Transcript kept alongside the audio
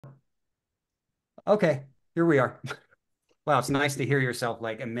Okay, here we are. Wow, it's nice to hear yourself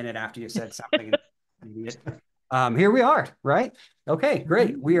like a minute after you said something. Here we are, right? Okay,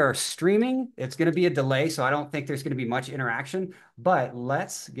 great. Mhm. We are streaming. It's going to be a delay, so I don't think there's going to be much interaction, but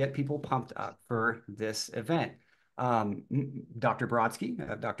let's get people pumped up for this event. Dr.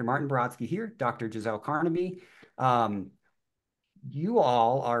 Brodsky, Dr. Martin Brodsky here, Dr. Giselle Carnaby. Um, you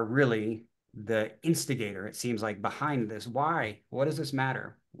all are really the instigator, it seems like, behind this. Why? What does this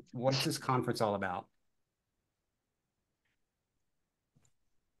matter? What's this conference all about?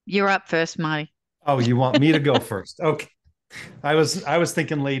 You're up first, Marty. Oh, you want me to go first? Okay. I was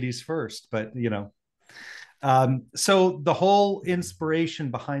thinking ladies first, but so the whole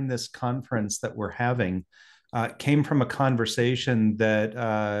inspiration behind this conference that we're having came from a conversation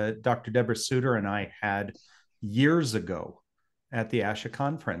that Dr. Deborah Suter and I had years ago at the ASHA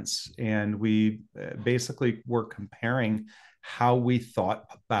conference, and we basically were comparing how we thought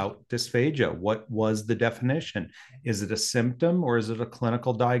about dysphagia. What was the definition? Is it a symptom or is it a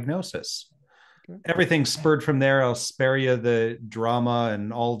clinical diagnosis? Everything spurred from there. I'll spare you the drama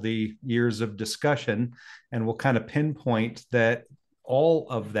and all the years of discussion, and we'll kind of pinpoint that all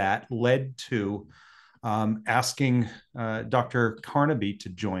of that led to asking Dr. Carnaby to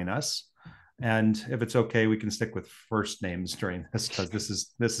join us. And if it's okay, we can stick with first names during this because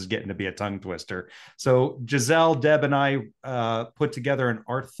this is getting to be a tongue twister. So Giselle, Deb, and I put together an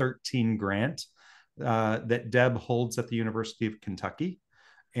R13 grant that Deb holds at the University of Kentucky,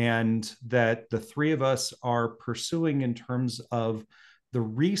 and that the three of us are pursuing in terms of the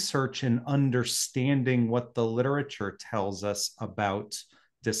research and understanding what the literature tells us about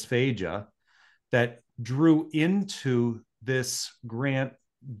dysphagia that drew into this grant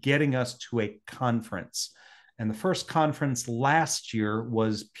getting us to a conference. And the first conference last year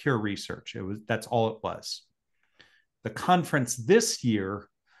was pure research. That's all it was. The conference this year,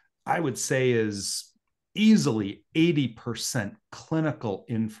 I would say, is easily 80% clinical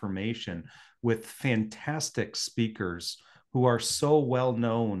information with fantastic speakers who are so well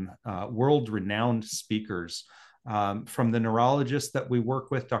known, world renowned speakers, from the neurologist that we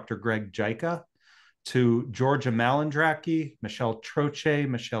work with, Dr. Greg Jica, to Georgia Malandraki, Michelle Troche,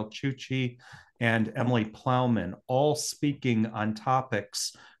 Michelle Chucci, and Emily Plowman, all speaking on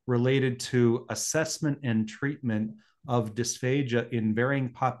topics related to assessment and treatment of dysphagia in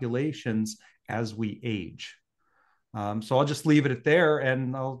varying populations as we age. So I'll just leave it at there,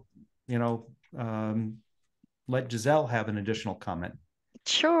 and I'll, you know, let Giselle have an additional comment.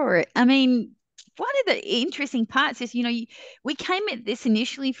 Sure. I mean, one of the interesting parts is, we came at this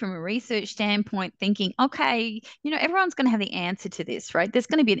initially from a research standpoint, thinking, okay, everyone's going to have the answer to this, right? There's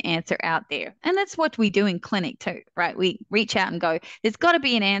going to be an answer out there. And that's what we do in clinic too, right? We reach out and go, there's got to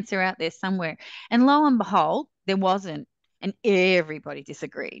be an answer out there somewhere. And lo and behold, there wasn't. And everybody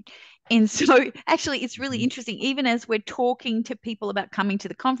disagreed. And so, actually, it's really interesting. Even as we're talking to people about coming to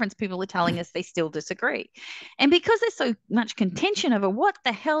the conference, people are telling us they still disagree. And because there's so much contention over what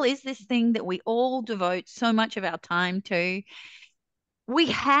the hell is this thing that we all devote so much of our time to, we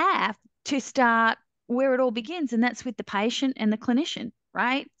have to start where it all begins, and that's with the patient and the clinician,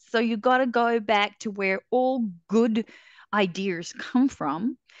 right? So you've got to go back to where all good ideas come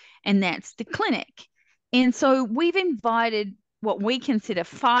from, and that's the clinic. And so we've invited what we consider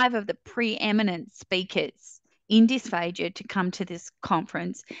five of the preeminent speakers in dysphagia to come to this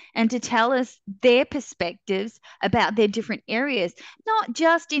conference and to tell us their perspectives about their different areas, not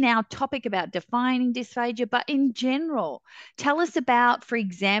just in our topic about defining dysphagia, but in general. Tell us about, for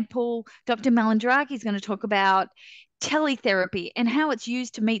example, Dr. Malandraki is going to talk about teletherapy and how it's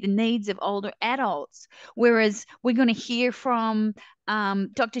used to meet the needs of older adults. Whereas we're going to hear from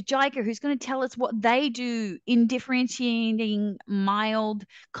Dr. Jiker, who's going to tell us what they do in differentiating mild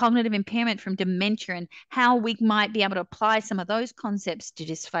cognitive impairment from dementia and how we might be able to apply some of those concepts to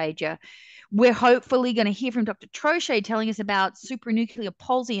dysphagia. We're hopefully going to hear from Dr. Troche telling us about supranuclear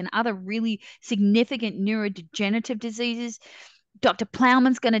palsy and other really significant neurodegenerative diseases. Dr.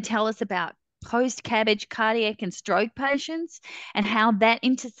 Plowman's going to tell us about post-CABG cardiac and stroke patients and how that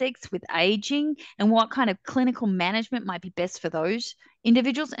intersects with aging and what kind of clinical management might be best for those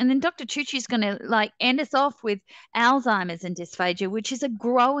individuals. And then Dr. Chuchi is going to end us off with Alzheimer's and dysphagia, which is a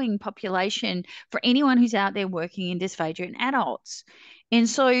growing population for anyone who's out there working in dysphagia in adults. And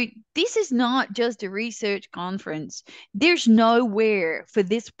so this is not just a research conference. There's nowhere for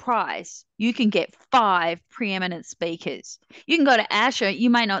this price you can get five preeminent speakers. You can go to ASHA, you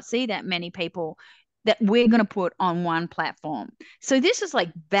may not see that many people that we're going to put on one platform. So this is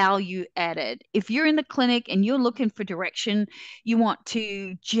like value added. If you're in the clinic and you're looking for direction, you want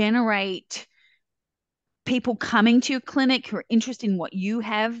to generate people coming to your clinic who are interested in what you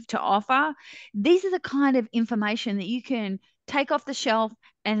have to offer, these are the kind of information that you can take off the shelf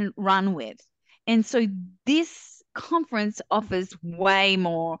and run with. And so this conference offers way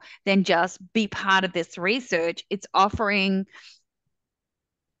more than just be part of this research. It's offering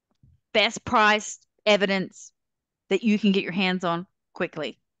best priced evidence that you can get your hands on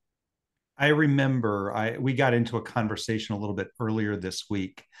quickly. I remember we got into a conversation a little bit earlier this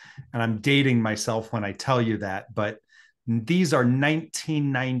week, and I'm dating myself when I tell you that, but these are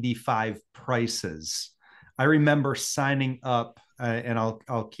 1995 prices. I remember signing up, and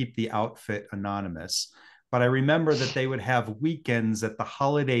I'll keep the outfit anonymous, but I remember that they would have weekends at the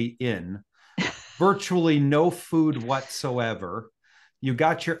Holiday Inn, virtually no food whatsoever. You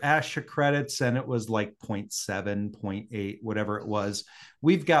got your ASHA credits and it was like 0. 0.7, 0. 0.8, whatever it was.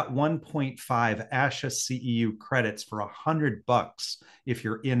 We've got 1.5 ASHA CEU credits for $100 if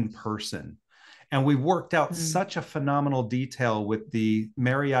you're in person. And we worked out such a phenomenal detail with the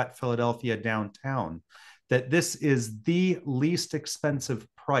Marriott Philadelphia downtown that this is the least expensive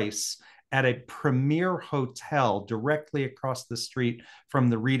price at a premier hotel directly across the street from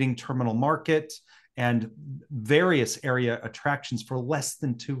the Reading Terminal Market and various area attractions for less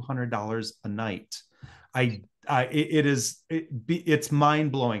than $200 a night. It's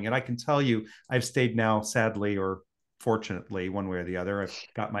mind blowing, and I can tell you, I've stayed now, sadly or fortunately, one way or the other. I've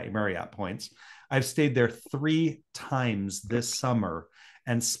got my Marriott points. I've stayed there 3 times this summer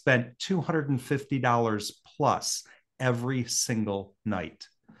and spent $250 plus every single night.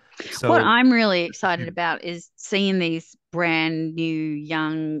 So what I'm really excited about is seeing these brand new,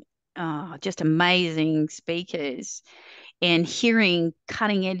 young, just amazing speakers and hearing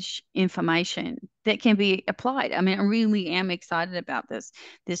cutting edge information that can be applied. I mean, I really am excited about this.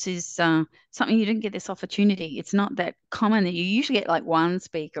 This is something you didn't get this opportunity. It's not that common that you usually get like one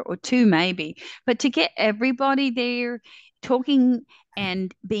speaker or two maybe, but to get everybody there talking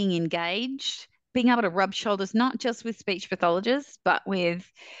and being engaged, being able to rub shoulders, not just with speech pathologists, but with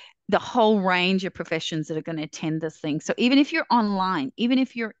the whole range of professions that are going to attend this thing. So even if you're online, even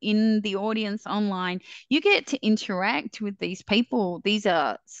if you're in the audience online, you get to interact with these people. These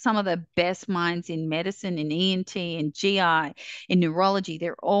are some of the best minds in medicine, in ENT, in GI, in neurology.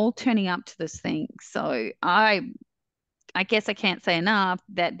 They're all turning up to this thing. So I guess I can't say enough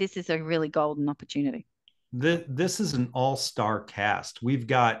that this is a really golden opportunity. This is an all-star cast. We've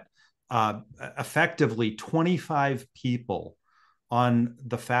got effectively 25 people on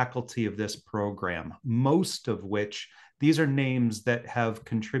the faculty of this program, most of which these are names that have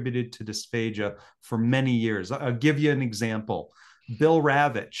contributed to dysphagia for many years. I'll give you an example. Bill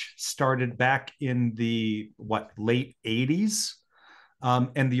Ravitch started back in the late 80s.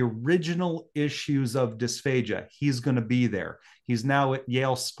 And the original issues of dysphagia, he's going to be there. He's now at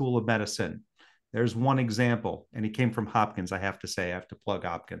Yale School of Medicine. There's one example, and he came from Hopkins. I have to say, I have to plug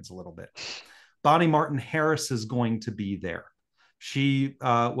Hopkins a little bit. Bonnie Martin Harris is going to be there. She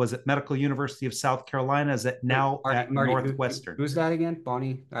was at Medical University of South Carolina, is at now at Marty, Northwestern. Who's that again?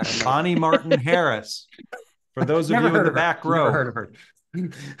 Bonnie? Bonnie Martin Harris. For those of you in the back row. Never heard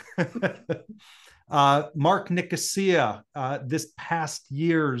of her. Mark Nicosia, this past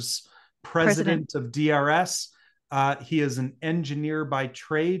year's president of DRS. He is an engineer by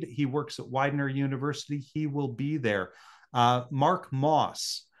trade. He works at Widener University. He will be there. Mark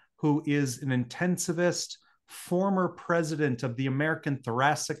Moss, who is an intensivist, former president of the American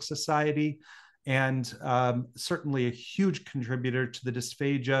Thoracic Society, and certainly a huge contributor to the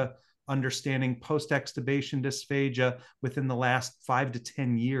dysphagia understanding, post-extubation dysphagia within the last 5 to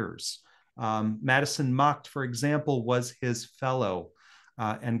 10 years. Madison Macht, for example, was his fellow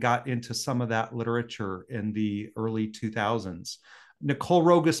and got into some of that literature in the early 2000s. Nicole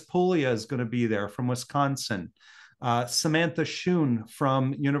Rogas-Puglia is going to be there from Wisconsin. Samantha Schoon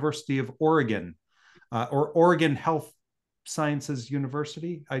from University of Oregon, or Oregon Health Sciences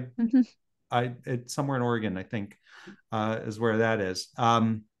University. It's somewhere in Oregon, I think, is where that is.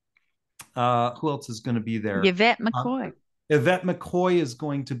 Who else is going to be there? Yvette McCoy. Yvette McCoy is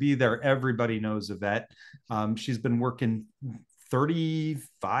going to be there. Everybody knows Yvette. She's been working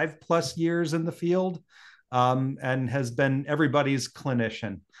 35 plus years in the field and has been everybody's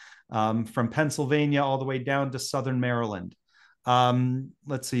clinician from Pennsylvania all the way down to Southern Maryland.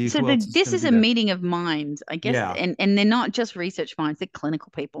 Let's see. So this is a meeting of minds, I guess, yeah. and they're not just research minds, they're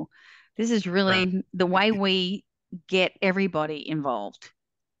clinical people. This is really the way we get everybody involved.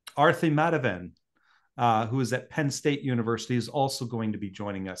 Arthi Madhavan, who is at Penn State University, is also going to be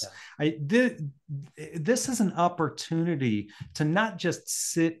joining us. This is an opportunity to not just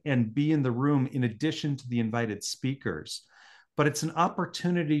sit and be in the room in addition to the invited speakers, but it's an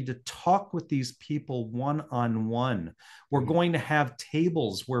opportunity to talk with these people one-on-one. We're going to have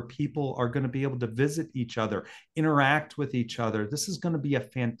tables where people are going to be able to visit each other, interact with each other. This is going to be a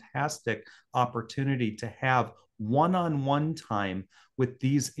fantastic opportunity to have one-on-one time with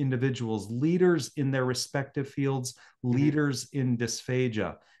these individuals, leaders in their respective fields, leaders in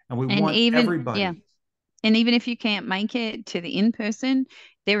dysphagia. And we And want even, yeah. everybody. And even if you can't make it to the in person,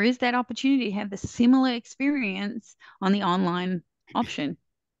 there is that opportunity to have the similar experience on the online option.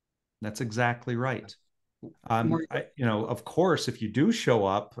 That's exactly right. More, Of course, if you do show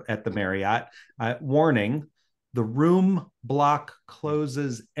up at the Marriott, warning, the room block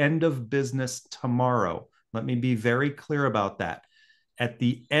closes end of business tomorrow. Let me be very clear about that. At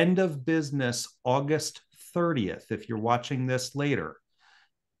the end of business, August 30th, if you're watching this later,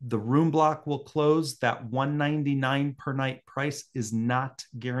 the room block will close. That $199 per night price is not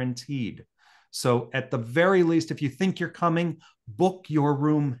guaranteed. So at the very least, if you think you're coming, book your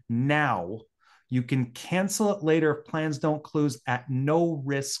room now. You can cancel it later if plans don't close at no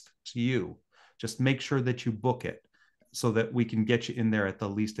risk to you. Just make sure that you book it so that we can get you in there at the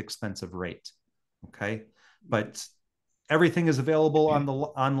least expensive rate. Okay. But everything is available on the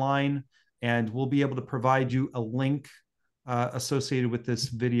online, and we'll be able to provide you a link associated with this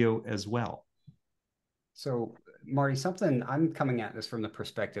video as well. So, Marty, something I'm coming at this from the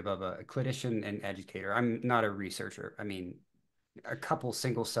perspective of a clinician and educator. I'm not a researcher. I mean, a couple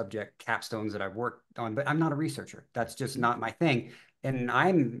single subject capstones that I've worked on, but I'm not a researcher. That's just not my thing. And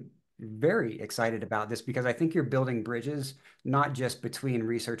I'm very excited about this because I think you're building bridges, not just between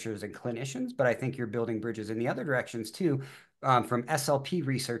researchers and clinicians, but I think you're building bridges in the other directions too, from SLP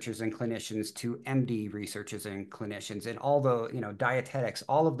researchers and clinicians to MD researchers and clinicians and all the, dietetics,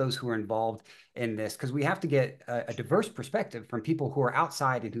 all of those who are involved in this, because we have to get a diverse perspective from people who are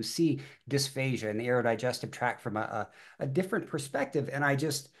outside and who see dysphagia and the aerodigestive tract from a different perspective. And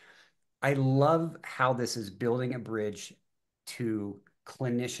I love how this is building a bridge to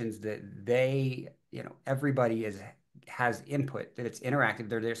clinicians that everybody has input, that it's interactive.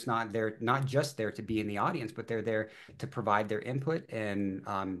 They're not just there to be in the audience, but they're there to provide their input and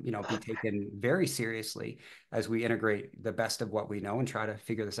be taken very seriously as we integrate the best of what we know and try to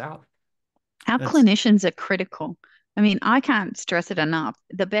figure this out. Our That's clinicians are critical. I mean, I can't stress it enough.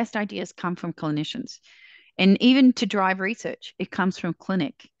 The best ideas come from clinicians. And even to drive research, it comes from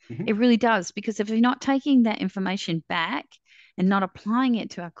clinic. It really does, because if you're not taking that information back and not applying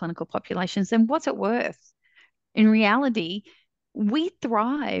it to our clinical populations, then what's it worth? In reality, we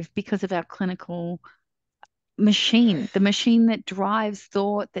thrive because of our clinical machine, the machine that drives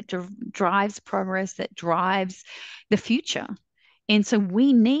thought, that drives progress, that drives the future. And so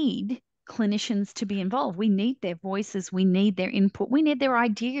we need clinicians to be involved. We need their voices, we need their input, we need their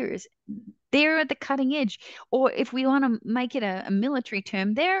ideas. They're at the cutting edge. Or if we want to make it a military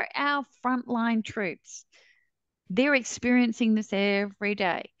term, they're our frontline troops. They're experiencing this every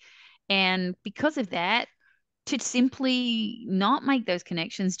day. And because of that, to simply not make those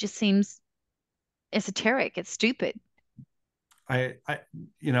connections just seems esoteric. It's stupid. I, I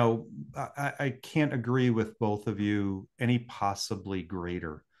I can't agree with both of you any possibly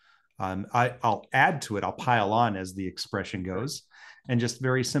greater. I'll add to it. I'll pile on, as the expression goes, and just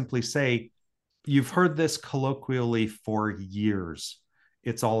very simply say, you've heard this colloquially for years.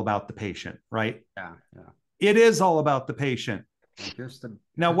 It's all about the patient, right? Yeah, yeah. It is all about the patient. The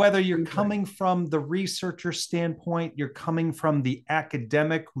Now, whether you're coming from the researcher standpoint, you're coming from the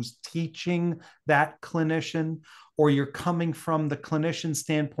academic who's teaching that clinician, or you're coming from the clinician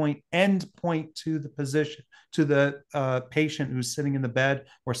standpoint and point to the position, to the patient who's sitting in the bed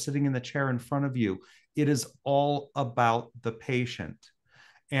or sitting in the chair in front of you, it is all about the patient.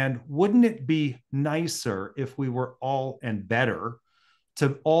 And wouldn't it be nicer if we were all, and better,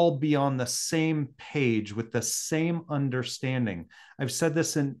 to all be on the same page with the same understanding? I've said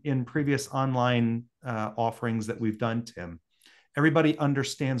this in previous online offerings that we've done, Tim. Everybody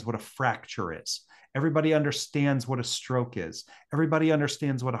understands what a fracture is. Everybody understands what a stroke is. Everybody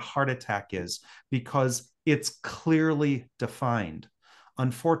understands what a heart attack is, because it's clearly defined.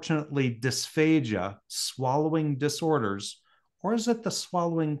 Unfortunately, dysphagia, swallowing disorders, or is it the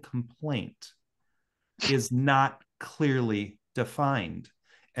swallowing complaint, is not clearly defined.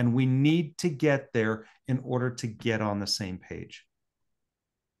 And we need to get there in order to get on the same page.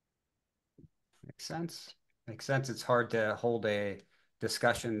 Makes sense. Makes sense. It's hard to hold a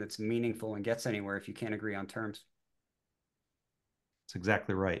discussion that's meaningful and gets anywhere if you can't agree on terms. That's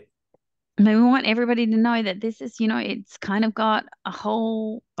exactly right. I mean, we want everybody to know that this is, it's kind of got a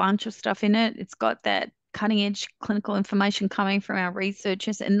whole bunch of stuff in it. It's got that cutting edge clinical information coming from our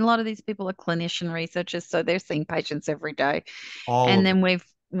researchers. And a lot of these people are clinician researchers, so they're seeing patients every day. All And of then them.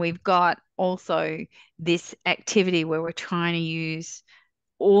 we've got also this activity where we're trying to use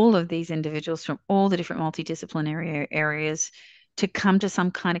all of these individuals from all the different multidisciplinary areas to come to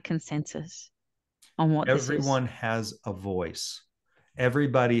some kind of consensus on what this is. Everyone has a voice.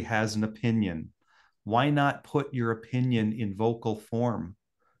 Everybody has an opinion. Why not put your opinion in vocal form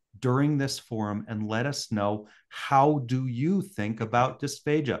during this forum and let us know, how do you think about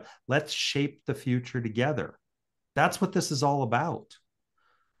dysphagia? Let's shape the future together. That's what this is all about.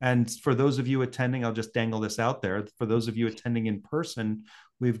 And for those of you attending, I'll just dangle this out there. For those of you attending in person,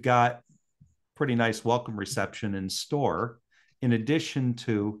 we've got pretty nice welcome reception in store, in addition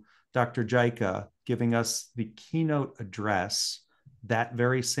to Dr. Jaika giving us the keynote address that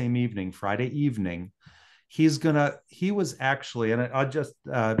very same evening, Friday evening. He was actually, and I'll just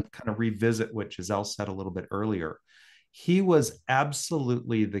kind of revisit what Giselle said a little bit earlier. He was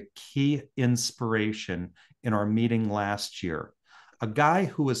absolutely the key inspiration in our meeting last year. A guy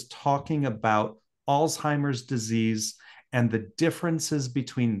who was talking about Alzheimer's disease and the differences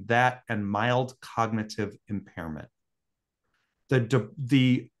between that and mild cognitive impairment.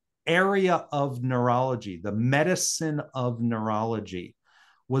 The area of neurology, the medicine of neurology,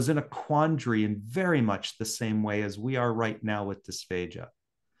 was in a quandary in very much the same way as we are right now with dysphagia.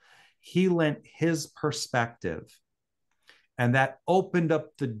 He lent his perspective, and that opened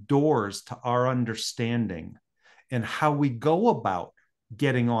up the doors to our understanding and how we go about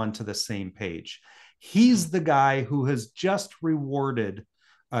getting onto the same page. He's the guy who has just rewarded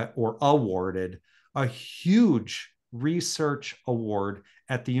or awarded a huge research award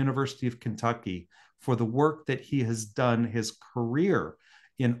at the University of Kentucky for the work that he has done his career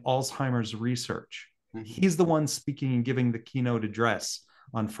in Alzheimer's research. Mm-hmm. He's the one speaking and giving the keynote address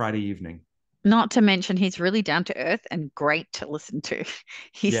on Friday evening. Not to mention, he's really down to earth and great to listen to.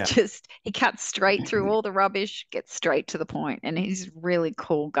 He cuts straight through all the rubbish, gets straight to the point, and he's a really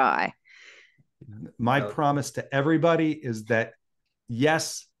cool guy. My promise to everybody is that,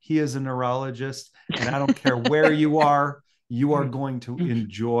 yes, he is a neurologist, and I don't care where you are going to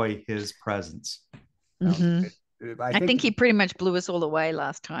enjoy his presence. Mm-hmm. I think he pretty much blew us all away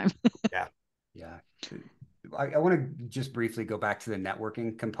last time. Yeah. Yeah. I want to just briefly go back to the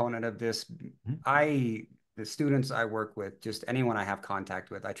networking component of this. Mm-hmm. The students I work with, just anyone I have contact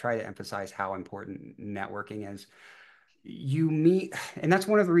with, I try to emphasize how important networking is. You meet, and that's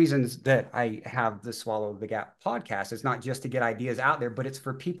one of the reasons that I have the Swallow the Gap podcast. It's not just to get ideas out there, but it's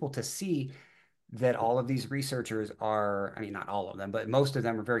for people to see that all of these researchers are, I mean, not all of them, but most of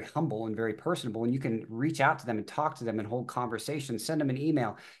them are very humble and very personable. And you can reach out to them and talk to them and hold conversations, send them an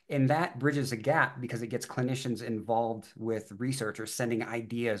email. And that bridges a gap because it gets clinicians involved with researchers sending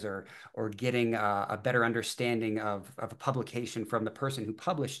ideas or getting a better understanding of a publication from the person who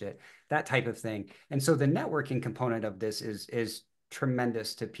published it, that type of thing. And so the networking component of this is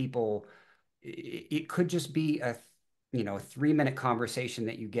tremendous to people. It could just be a 3-minute conversation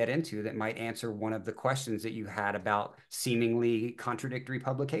that you get into that might answer one of the questions that you had about seemingly contradictory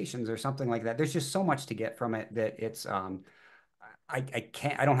publications or something like that. There's just so much to get from it that it's I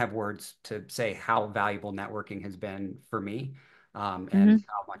don't have words to say how valuable networking has been for me, and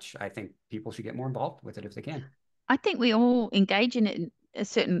how much I think people should get more involved with it if they can. I think we all engage in it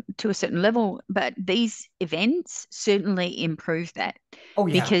to a certain level, but these events certainly improve that. Oh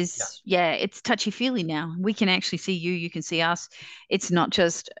yeah. Because it's touchy-feely now. We can actually see you can see us. It's not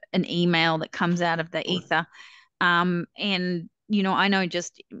just an email that comes out of the ether. And I know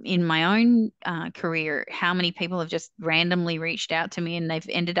just in my own career, how many people have just randomly reached out to me and they've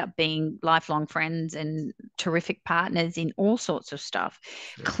ended up being lifelong friends and terrific partners in all sorts of stuff,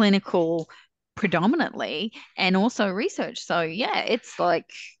 clinical predominantly, and also research. So it's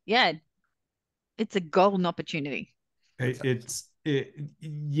like, it's a golden opportunity. Exactly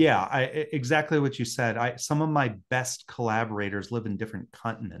what you said. Some of my best collaborators live in different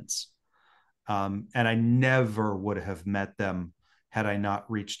continents. And I never would have met them had I not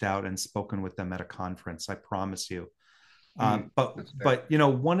reached out and spoken with them at a conference. I promise you. But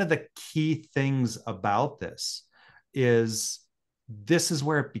one of the key things about this is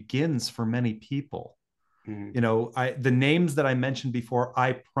where it begins for many people. Mm-hmm. The names that I mentioned before,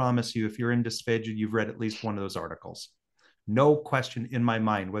 I promise you, if you're in dysphagia, you've read at least one of those articles. No question in my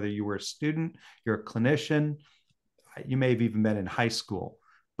mind, whether you were a student, you're a clinician, you may have even been in high school,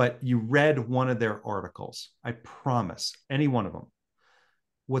 but you read one of their articles. I promise, any one of them.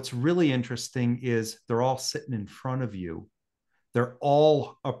 What's really interesting is they're all sitting in front of you. They're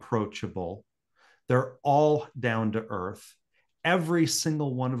all approachable. They're all down to earth. Every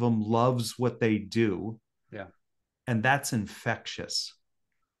single one of them loves what they do. Yeah. And that's infectious.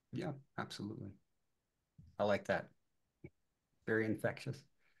 Yeah, absolutely. I like that. Very infectious.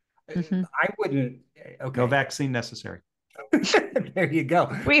 Mm-hmm. I wouldn't. No Okay. vaccine necessary. There you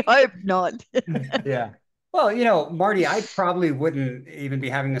go. We hope not. Yeah. Well, Marty, I probably wouldn't even be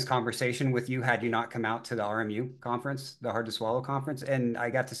having this conversation with you had you not come out to the RMU conference, the Hard to Swallow conference. And I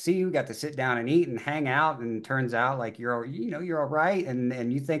got to see you, got to sit down and eat and hang out. And turns out like you're all right.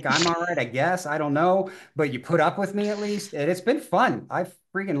 And you think I'm all right, I guess. I don't know. But you put up with me at least. And it's been fun. I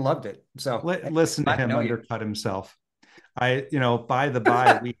freaking loved it. So anyway, Listen to glad to him know you. undercut himself. By the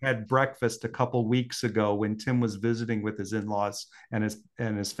by, we had breakfast a couple weeks ago when Tim was visiting with his in-laws and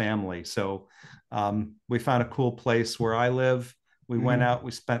his family. So we found a cool place where I live. We went Mhm. out.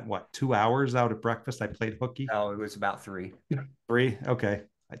 We spent what, 2 hours out at breakfast. I played hooky. Oh, it was about three. 3. Okay,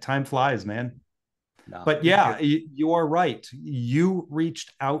 time flies, man. No, But it was yeah, good. you are right. You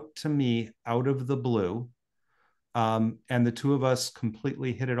reached out to me out of the blue. And the two of us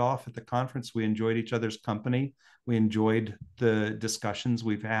completely hit it off at the conference. We enjoyed each other's company. We enjoyed the discussions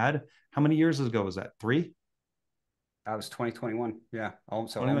we've had. How many years ago was that? 3? That was 2021. Yeah.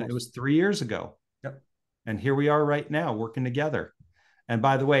 So 21. It almost. was 3 years ago. Yep. And here we are right now working together. And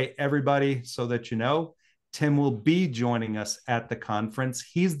by the way, everybody, so that you know, Tim will be joining us at the conference.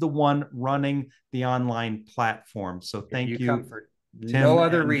 He's the one running the online platform. So If you thank come you, for no Tim,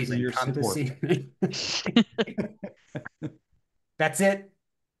 other and for reason, your come to support. see me. That's it.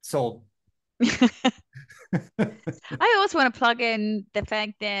 Sold. I also want to plug in the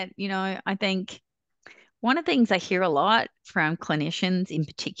fact that, I think one of the things I hear a lot from clinicians in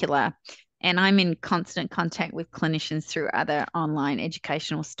particular, and I'm in constant contact with clinicians through other online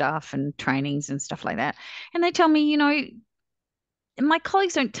educational stuff and trainings and stuff like that. And they tell me, my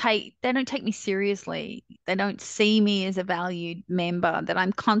colleagues don't take me seriously. They don't see me as a valued member, that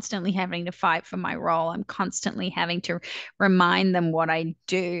I'm constantly having to fight for my role. I'm constantly having to remind them what I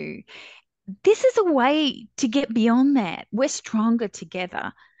do. This is a way to get beyond that. We're stronger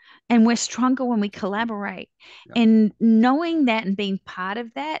together. And we're stronger when we collaborate. Yep. And knowing that and being part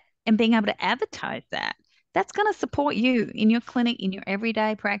of that and being able to advertise that, that's going to support you in your clinic, in your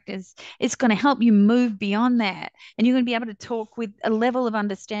everyday practice. It's going to help you move beyond that. And you're going to be able to talk with a level of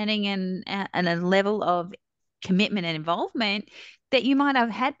understanding and a level of commitment and involvement that you might have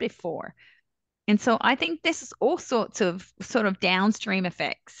had before. And so I think this is all sorts of sort of downstream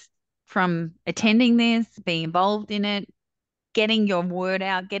effects from attending this, being involved in it, getting your word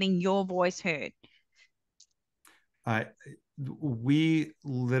out, getting your voice heard. I we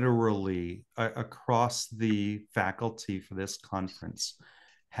literally across the faculty for this conference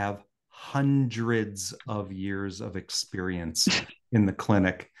have hundreds of years of experience in the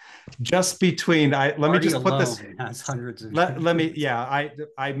clinic. Just between let me Marty just put this. alone has hundreds of Let me, years. yeah,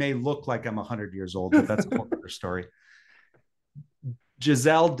 I may look like I'm 100 years old, but that's a whole other story.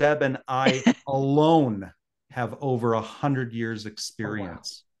 Giselle, Deb, and I alone have over 100 years Oh, wow.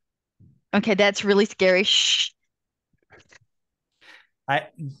 experience. Okay, that's really scary. Shh. I,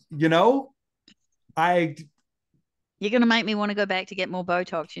 you know, I You're going to make me want to go back to get more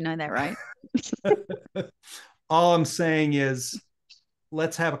Botox. You know that, right? all I'm saying is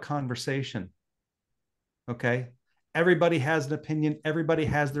let's have a conversation. Okay. Everybody has an opinion, everybody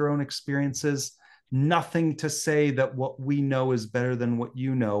has their own experiences. Nothing to say that what we know is better than what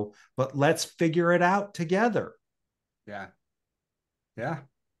you know, but let's figure it out together. Yeah. Yeah.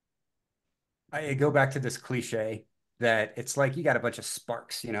 I go back to this cliche that it's like you got a bunch of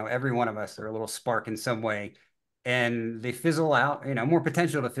sparks, every one of us are a little spark in some way, and they fizzle out, more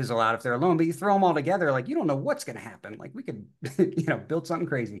potential to fizzle out if they're alone, but you throw them all together, like you don't know what's going to happen. Like we could, build something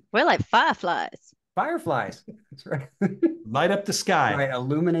crazy. We're like fireflies. Fireflies. That's right. Light up the sky. Right.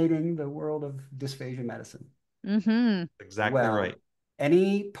 Illuminating the world of dysphagia medicine. Mm-hmm. Exactly right. Well,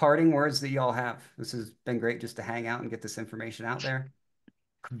 any parting words that y'all have? This has been great just to hang out and get this information out there.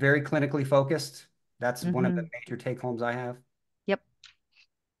 Very clinically focused. That's one of the Mm-hmm. major take homes I have. Yep.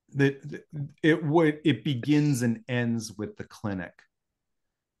 It begins and ends with the clinic.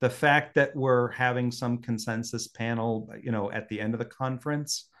 The fact that we're having some consensus panel, at the end of the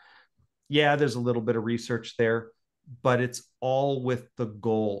conference, yeah, there's a little bit of research there, but it's all with the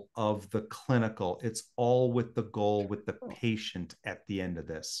goal of the clinical. It's all with the goal with the patient at the end of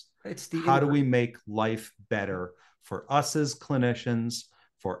this. It's the How do we integration. make life better for us as clinicians,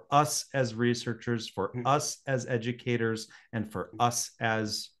 for us as researchers, for us as educators, and for us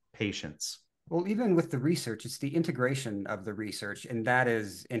as patients? Well, even with the research, it's the integration of the research, and that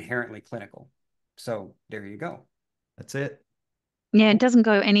is inherently clinical. So there you go. That's it. Yeah, it doesn't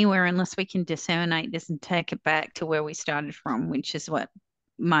go anywhere unless we can disseminate this and take it back to where we started from, which is what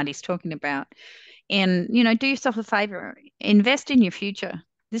Marty's talking about. And, do yourself a favor, invest in your future.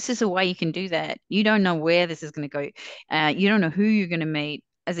 This is a way you can do that. You don't know where this is going to go. You don't know who you're going to meet.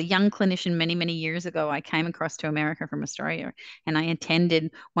 As a young clinician many, many years ago, I came across to America from Australia and I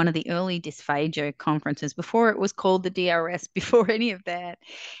attended one of the early dysphagia conferences before it was called the DRS, before any of that.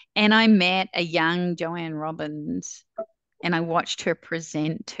 And I met a young Joanne Robbins and I watched her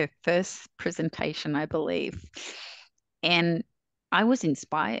present her first presentation, I believe. And I was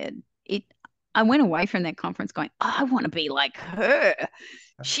inspired. It I went away from that conference going, oh, I want to be like her.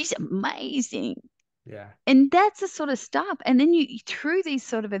 She's amazing. Yeah. And that's the sort of stuff. And then through these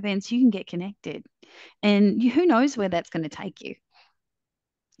sort of events, you can get connected. And who knows where that's going to take you.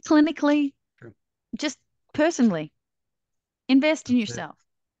 Clinically, True. just personally, invest in That's it. yourself.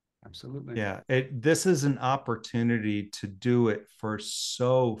 Absolutely. Yeah, this is an opportunity to do it for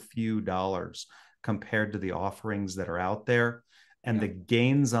so few dollars compared to the offerings that are out there. And Yeah. the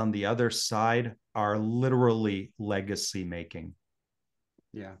gains on the other side are literally legacy making.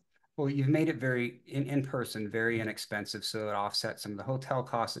 Yeah. Well, you've made it very in person, very inexpensive, so it offsets some of the hotel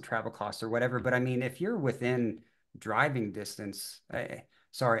costs, the travel costs, or whatever. But I mean, if you're within driving distance,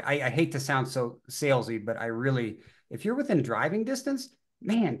 sorry, I hate to sound so salesy, but if you're within driving distance,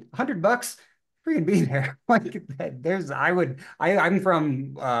 man, $100, freaking be there. Like I'm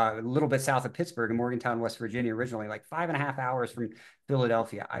from a little bit south of Pittsburgh in Morgantown, West Virginia, originally, like 5.5 hours from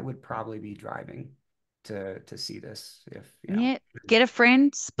Philadelphia. I would probably be driving to see this if, Yeah. Get a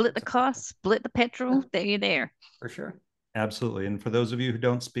friend, split the something like cost, split the petrol. that. There you're there. For sure. Absolutely. And for those of you who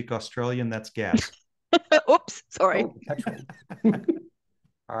don't speak Australian, that's gas. Oops, sorry. Oh, petrol.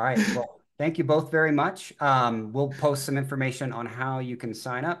 All right. Well, thank you both very much. We'll post some information on how you can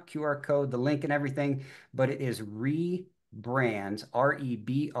sign up, QR code, the link and everything, but it is rebrand,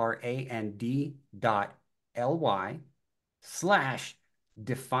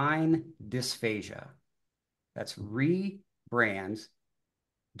 rebrand.ly/define dysphagia. That's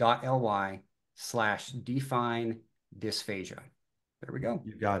rebrand.ly/define dysphagia. There we go.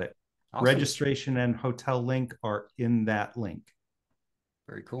 You got it. Awesome. Registration and hotel link are in that link.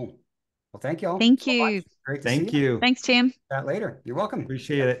 Very cool. Well, thank you all Thank so much. you. Great to see Thank you. you. Thanks, Tim. Chat later. You're welcome.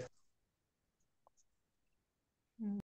 Appreciate it.